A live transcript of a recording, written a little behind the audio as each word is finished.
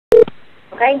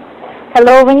Okay.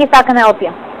 Hello, Vinny, how can I help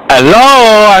you? Hello,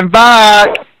 I'm back.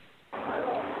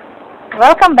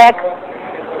 Welcome back.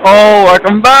 Oh,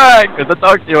 welcome back. Good to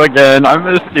talk to you again. I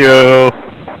missed you.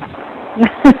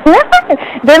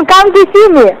 Then come to see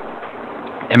me.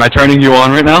 Am I turning you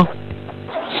on right now?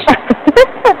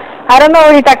 I don't know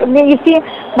what you're talking. You see,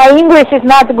 my English is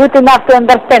not good enough to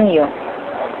understand you.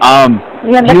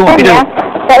 You understand, yeah?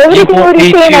 So everything what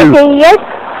you say, I say yes,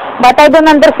 but I don't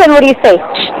understand what you say.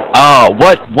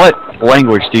 What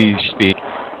language do you speak?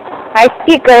 I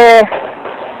speak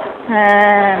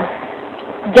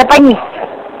Japanese.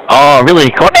 Oh, really?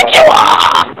 Konnichiwa!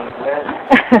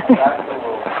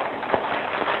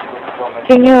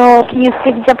 Can you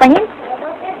speak Japanese?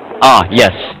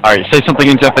 Yes. All right, say something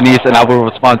in Japanese and I will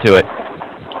respond to it.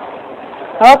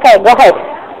 Okay, go ahead.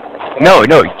 No,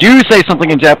 you say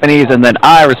something in Japanese and then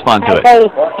I respond to it. Okay.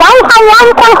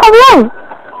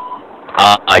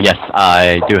 Yes,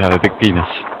 I do have a big penis.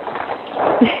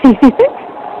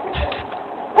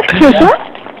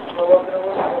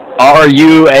 Are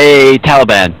you a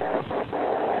Taliban?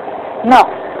 No.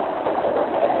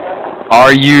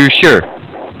 Are you sure?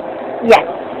 Yes.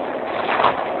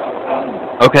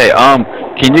 Okay,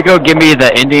 can you go give me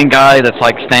the Indian guy that's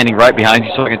like standing right behind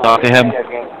you so I can talk to him?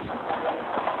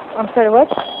 I'm sorry, what?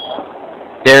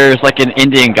 There's like an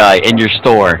Indian guy in your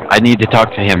store. I need to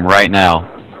talk to him right now.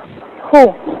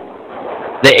 Who?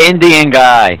 The Indian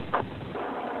guy.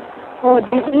 Oh,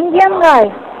 the Indian guy.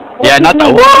 Yeah, not the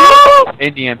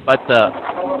Indian, but the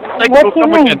What's his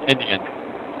name? Indian.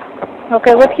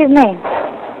 Okay, what's his name?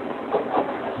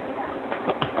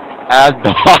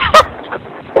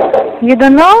 You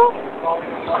don't know?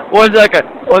 One second.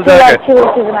 Hello?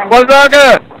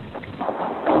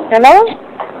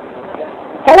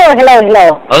 Hello.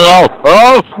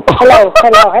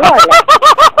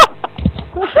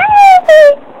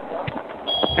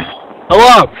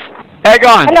 Hello. Hang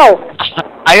on. Hello.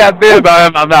 I got beer about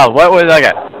in my mouth. What was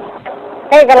that?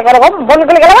 Hey,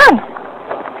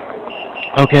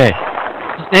 Okay.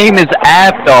 His name is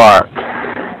Abdar.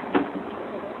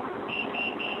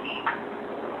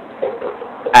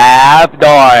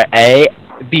 Abdar.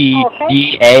 A-B-D-A-R.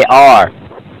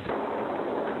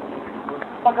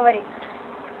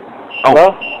 Hello?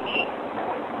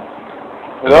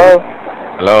 Hello?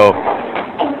 Hello.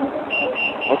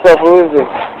 What's up? Who is this?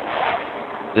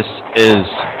 This is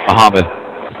Muhammad.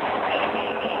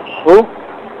 Who?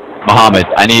 Muhammad.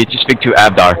 I need to speak to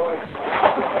Abdar.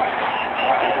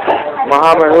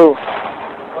 Muhammad who?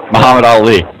 Muhammad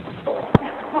Ali.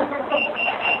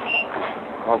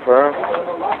 Okay.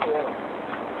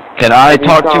 Can I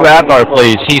talk to Abdar,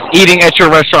 please? He's eating at your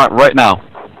restaurant right now.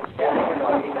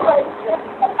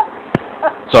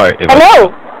 Sorry.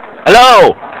 Hello.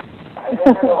 Hello.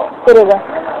 Here you go.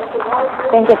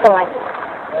 Thank you so much.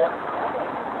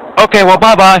 Okay, well,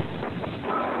 bye-bye.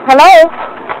 Hello.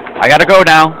 I gotta go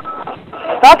now.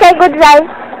 Okay, good drive.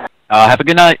 Have a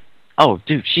good night. Oh,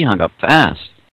 dude, she hung up fast.